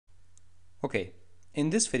Okay, in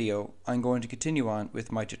this video I'm going to continue on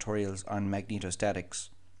with my tutorials on magnetostatics.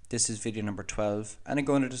 This is video number 12 and I'm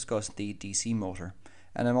going to discuss the DC motor,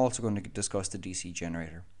 and I'm also going to discuss the DC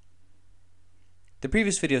generator. The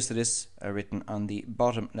previous videos to this are written on the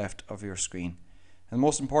bottom left of your screen, and the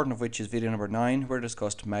most important of which is video number 9, where I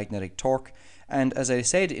discussed magnetic torque, and as I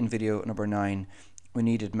said in video number 9, we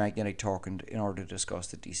needed magnetic torque in order to discuss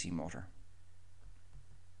the DC motor.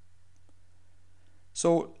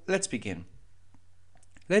 So let's begin.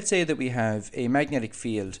 Let's say that we have a magnetic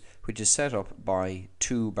field which is set up by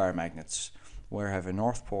two bar magnets, where I have a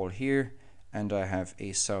north pole here and I have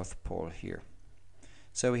a south pole here.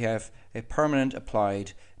 So we have a permanent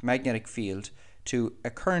applied magnetic field to a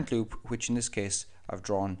current loop, which in this case I've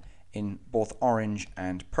drawn in both orange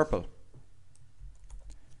and purple.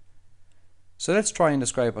 So let's try and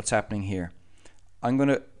describe what's happening here. I'm going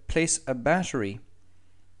to place a battery,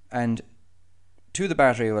 and to the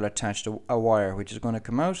battery I will attach a wire which is going to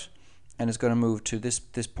come out and is going to move to this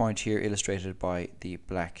point here, illustrated by the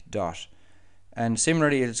black dot. And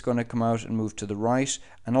similarly it's going to come out and move to the right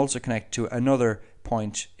and also connect to another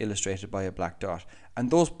point illustrated by a black dot.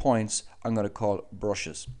 And those points I'm going to call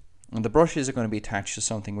brushes. And the brushes are going to be attached to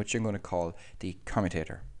something which I'm going to call the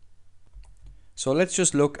commutator. So let's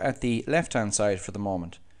just look at the left hand side for the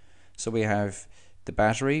moment. So we have the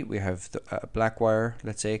battery, we have a black wire,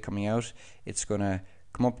 let's say, coming out. It's going to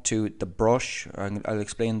come up to the brush. I'll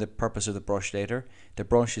explain the purpose of the brush later. The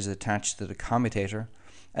brush is attached to the commutator.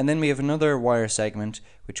 And then we have another wire segment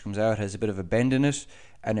which comes out, has a bit of a bend in it,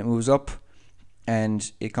 and it moves up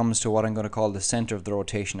and it comes to what I'm going to call the center of the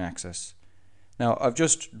rotation axis. Now I've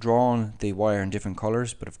just drawn the wire in different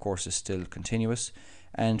colors, but of course it's still continuous.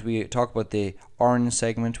 And we talk about the orange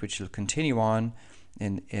segment, which will continue on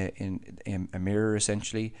in a mirror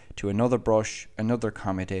essentially to another brush, another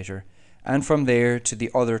commutator, and from there to the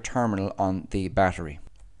other terminal on the battery.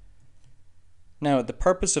 Now the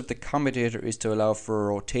purpose of the commutator is to allow for a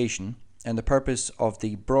rotation, and the purpose of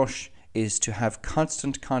the brush is to have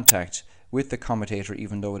constant contact with the commutator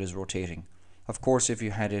even though it is rotating. Of course, if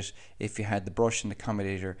you had the brush and the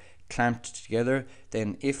commutator clamped together,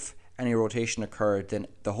 then if any rotation occurred, then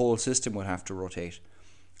the whole system would have to rotate.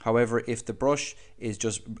 However, if the brush is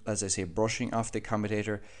just, as I say, brushing off the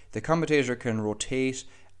commutator can rotate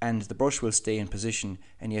and the brush will stay in position,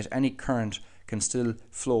 and yet any current can still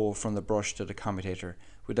flow from the brush to the commutator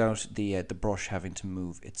without the brush having to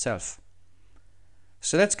move itself.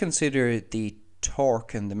 So let's consider the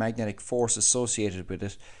torque and the magnetic force associated with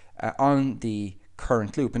it on the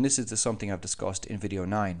current loop, and this is something I've discussed in video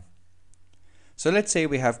 9. So let's say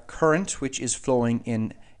we have current which is flowing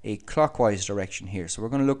in a clockwise direction here. So we're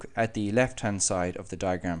going to look at the left hand side of the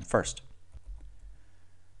diagram first.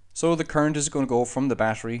 So the current is going to go from the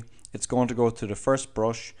battery, it's going to go to the first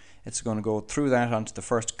brush, it's going to go through that onto the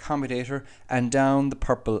first commutator and down the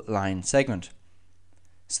purple line segment.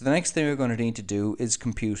 So the next thing we're going to need to do is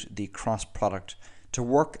compute the cross product to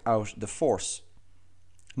work out the force.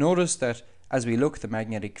 Notice that as we look, the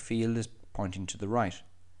magnetic field is pointing to the right.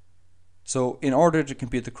 So in order to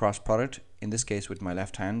compute the cross product, in this case with my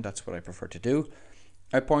left hand, that's what I prefer to do,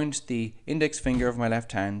 I point the index finger of my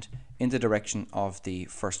left hand in the direction of the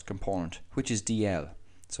first component, which is dl.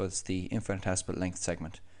 So it's the infinitesimal length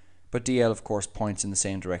segment. But dl of course points in the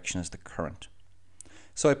same direction as the current.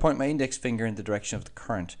 So I point my index finger in the direction of the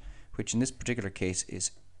current, which in this particular case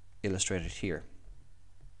is illustrated here.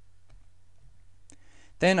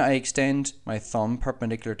 Then I extend my thumb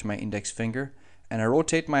perpendicular to my index finger, and I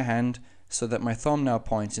rotate my hand so that my thumb now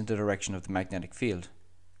points in the direction of the magnetic field,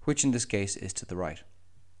 which in this case is to the right.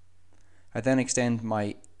 I then extend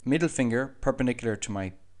my middle finger perpendicular to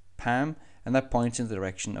my palm, and that points in the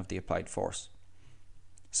direction of the applied force.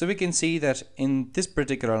 So we can see that in this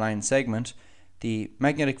particular line segment, the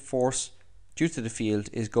magnetic force due to the field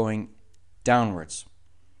is going downwards.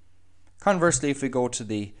 Conversely, if we go to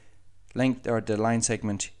the length or the line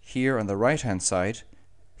segment here on the right hand side,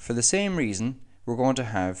 for the same reason we're going to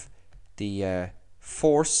have the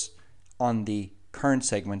force on the current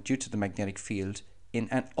segment due to the magnetic field in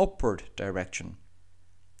an upward direction.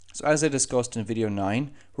 So as I discussed in video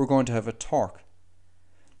 9, we're going to have a torque.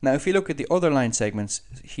 Now if you look at the other line segments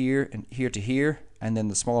here and here to here, and then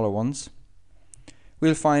the smaller ones,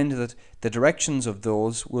 we'll find that the directions of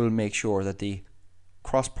those will make sure that the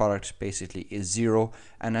cross product basically is 0,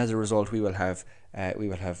 and as a result we will have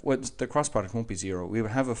well, the cross product won't be 0. We will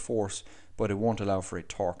have a force, but it won't allow for a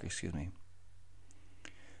torque, excuse me.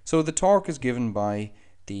 So the torque is given by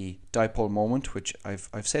the dipole moment, which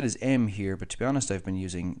I've said is m here, but to be honest I've been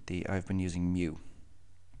using mu.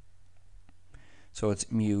 So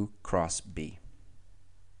it's mu cross b.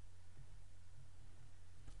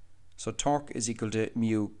 So torque is equal to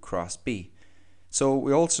mu cross B. So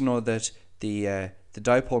we also know that the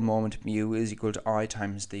dipole moment mu is equal to I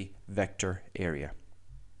times the vector area.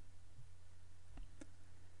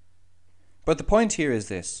 But the point here is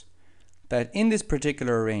this, that in this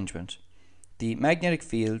particular arrangement, the magnetic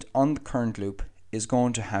field on the current loop is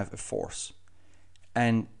going to have a force.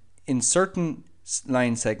 And in certain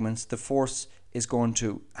line segments, the force is going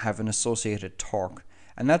to have an associated torque.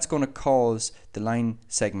 And that's going to cause the line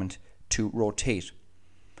segment to rotate.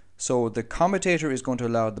 So the commutator is going to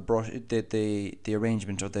allow the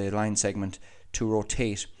arrangement of the line segment to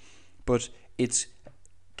rotate, but it's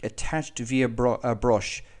attached via a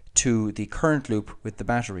brush to the current loop with the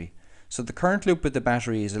battery. So the current loop with the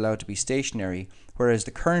battery is allowed to be stationary, whereas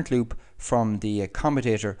the current loop from the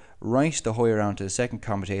commutator right the way around to the second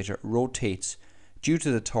commutator rotates due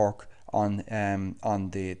to the torque on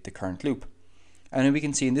the current loop. And we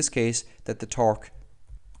can see in this case that the torque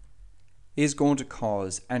is going to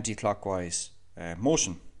cause anti-clockwise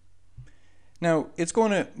motion. Now it's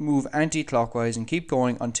going to move anti-clockwise and keep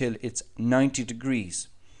going until it's 90 degrees.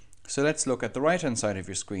 So let's look at the right hand side of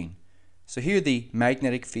your screen. So here the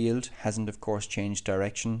magnetic field hasn't of course changed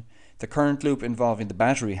direction. The current loop involving the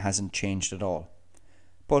battery hasn't changed at all.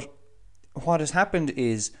 But what has happened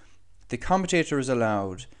is the commutator has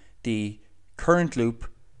allowed the current loop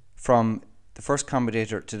from the first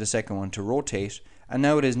commutator to the second one to rotate, and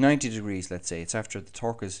now it is 90 degrees, let's say. It's after the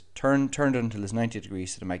torque is turned until it's 90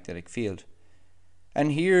 degrees to the magnetic field.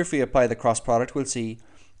 And here if we apply the cross product, we'll see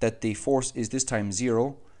that the force is this time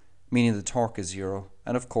 0, meaning the torque is 0,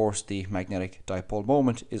 and of course the magnetic dipole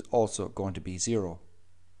moment is also going to be 0.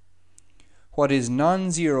 What is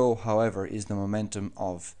non-zero, however, is the momentum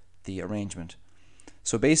of the arrangement.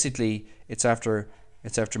 So basically it's after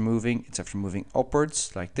moving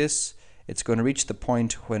upwards like this. It's going to reach the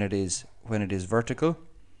point when it is vertical,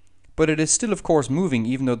 but it is still of course moving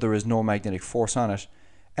even though there is no magnetic force on it,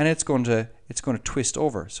 and it's going to twist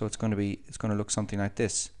over. So it's going to look something like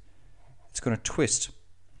this. It's going to twist,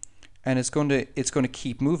 and it's going to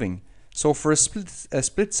keep moving. So for a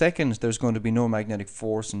split second there's going to be no magnetic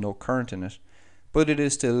force and no current in it, but it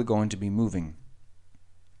is still going to be moving.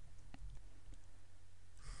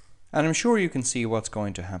 And I'm sure you can see what's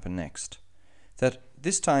going to happen next. That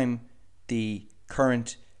this time the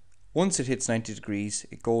current, once it hits 90 degrees,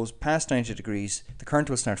 it goes past 90 degrees, the current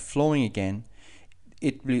will start flowing again.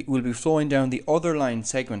 It will be flowing down the other line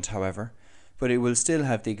segment, however, but it will still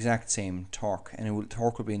have the exact same torque, and the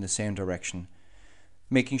torque will be in the same direction,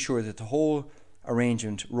 making sure that the whole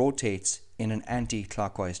arrangement rotates in an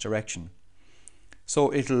anti-clockwise direction.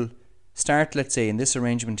 So it'll start, let's say in this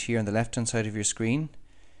arrangement here on the left hand side of your screen,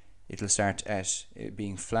 it'll start at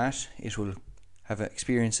being flat. It will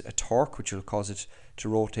experience a torque which will cause it to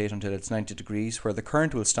rotate until it's 90 degrees, where the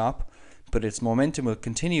current will stop, but its momentum will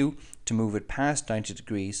continue to move it past 90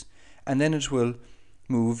 degrees, and then it will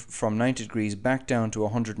move from 90 degrees back down to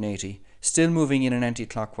 180, still moving in an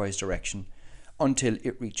anti-clockwise direction until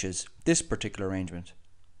it reaches this particular arrangement.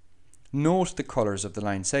 Note the colors of the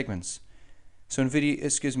line segments. So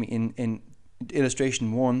in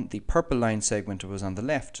illustration 1, the purple line segment was on the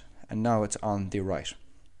left, and now it's on the right.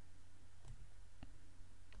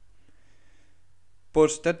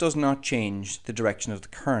 But that does not change the direction of the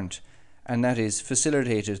current, and that is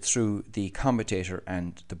facilitated through the commutator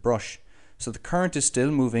and the brush. So the current is still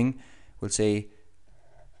moving, we'll say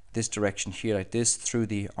this direction here like this, through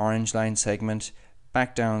the orange line segment,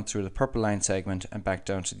 back down through the purple line segment, and back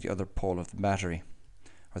down to the other pole of the battery,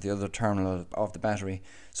 or the other terminal of the battery.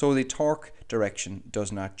 So the torque direction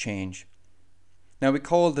does not change. Now we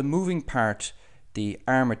call the moving part the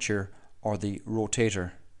armature or the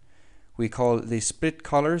rotator. We call the split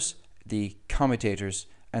collars the commutators,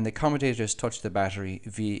 and the commutators touch the battery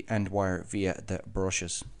and wire via the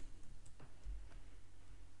brushes.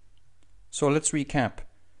 So let's recap.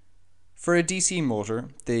 For a DC motor,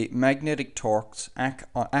 the magnetic torques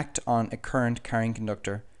act on a current carrying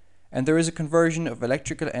conductor, and there is a conversion of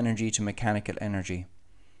electrical energy to mechanical energy,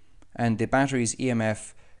 and the battery's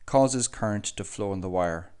EMF causes current to flow in the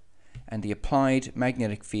wire, and the applied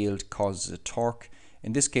magnetic field causes a torque.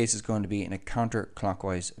 In this case is going to be in a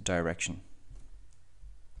counterclockwise direction.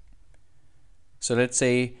 So let's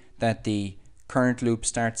say that the current loop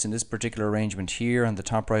starts in this particular arrangement here on the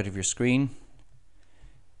top right of your screen.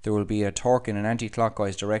 There will be a torque in an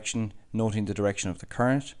anti-clockwise direction, noting the direction of the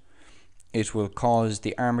current. It will cause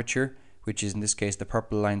the armature, which is in this case the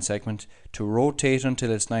purple line segment, to rotate until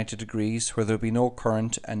it's 90 degrees, where there will be no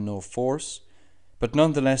current and no force. But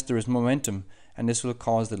nonetheless there is momentum, and this will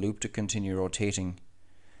cause the loop to continue rotating.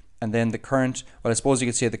 and then the current, well, I suppose you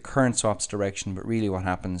could say the current swaps direction, but really what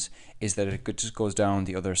happens is that it just goes down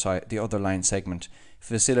the other side, the other line segment,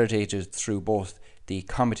 facilitated through both the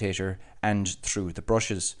commutator and through the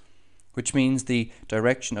brushes, which means the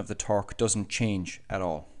direction of the torque doesn't change at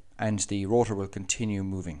all, and the rotor will continue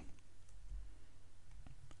moving.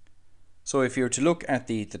 So if you were to look at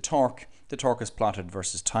the torque is plotted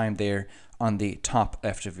versus time there on the top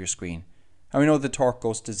left of your screen. And we know the torque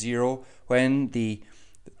goes to 0 when the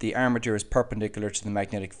armature is perpendicular to the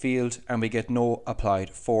magnetic field and we get no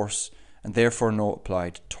applied force and therefore no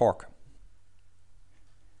applied torque.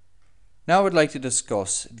 Now I'd like to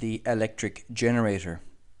discuss the electric generator.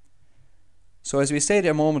 So as we said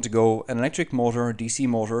a moment ago, an electric motor or DC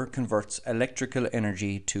motor converts electrical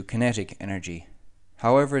energy to kinetic energy.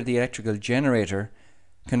 However, the electrical generator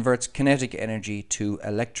converts kinetic energy to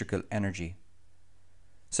electrical energy.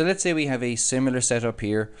 So let's say we have a similar setup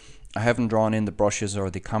here. I haven't drawn in the brushes or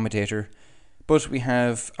the commutator, but we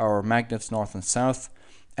have our magnets north and south,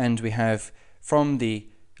 and we have from the,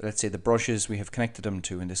 let's say the brushes, we have connected them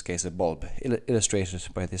to, in this case, a bulb, illustrated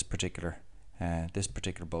by this particular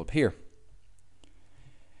bulb here.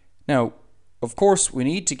 Now, of course, we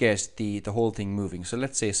need to get the whole thing moving. So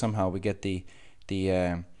let's say somehow we get the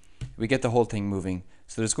whole thing moving.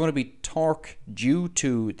 So there's going to be torque due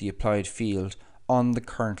to the applied field on the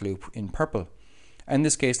current loop in purple. In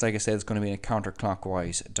this case, like I said, it's going to be in a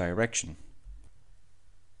counterclockwise direction.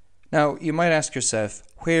 Now, you might ask yourself,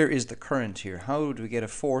 where is the current here? How do we get a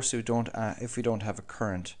force if we don't have a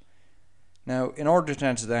current? Now, in order to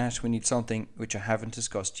answer that, we need something which I haven't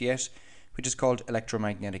discussed yet, which is called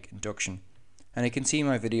electromagnetic induction. And you can see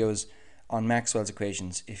my videos on Maxwell's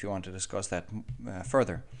equations if you want to discuss that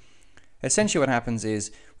further. Essentially what happens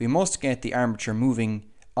is we must get the armature moving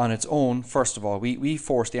on its own. First of all, we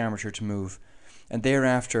force the armature to move, and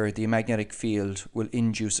thereafter the magnetic field will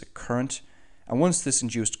induce a current, and once this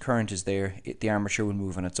induced current is there, the armature will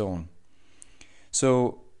move on its own.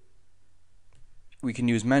 So we can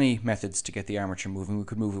use many methods to get the armature moving. We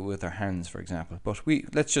could move it with our hands, for example, but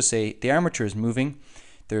let's just say the armature is moving.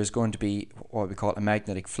 There's going to be what we call a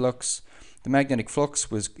magnetic flux. The magnetic flux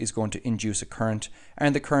is going to induce a current,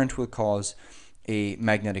 and the current will cause a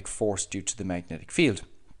magnetic force due to the magnetic field.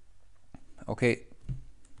 Okay,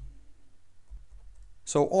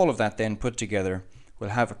 so all of that then put together will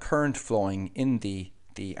have a current flowing in the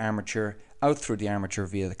armature, out through the armature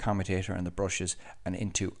via the commutator and the brushes and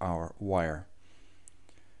into our wire.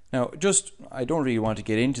 Now, I don't really want to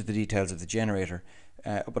get into the details of the generator,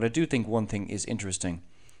 but I do think one thing is interesting.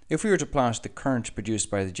 If we were to plot the current produced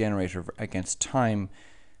by the generator against time,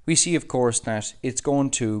 we see, of course, that it's going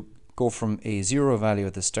to go from a 0 value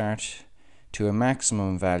at the start to a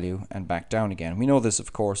maximum value and back down again. We know this,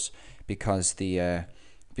 of course, because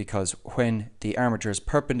when the armature is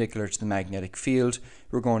perpendicular to the magnetic field,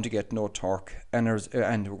 we're going to get no torque and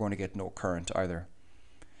we're going to get no current either.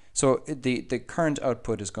 So the current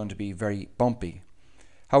output is going to be very bumpy.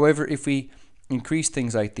 However, if we increase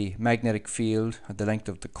things like the magnetic field, the length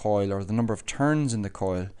of the coil, or the number of turns in the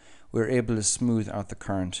coil, we're able to smooth out the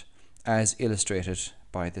current, as illustrated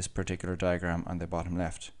by this particular diagram on the bottom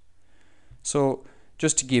left. So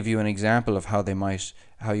just to give you an example of how you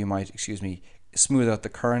might smooth out the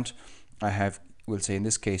current, we'll say in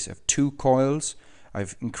this case I have 2 coils.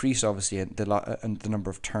 I've increased obviously the number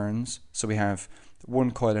of turns. So we have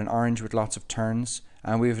one coil in orange with lots of turns,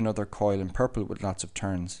 and we have another coil in purple with lots of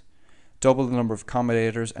turns. Double the number of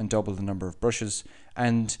commutators and double the number of brushes,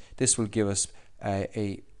 and this will give us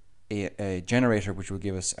a generator which will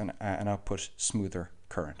give us an output smoother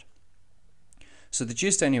current. So the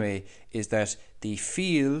gist anyway is that the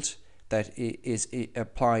field that is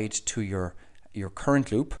applied to your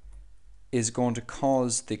current loop is going to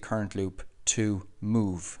cause the current loop to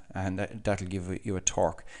move, and that'll give you a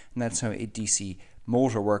torque, and that's how a DC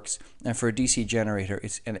motor works. And for a DC generator,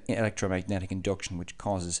 it's an electromagnetic induction which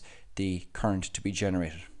causes the current to be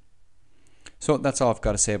generated. So that's all I've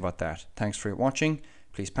got to say about that. Thanks for watching.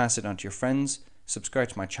 Please pass it on to your friends, subscribe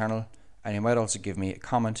to my channel, and you might also give me a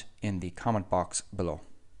comment in the comment box below.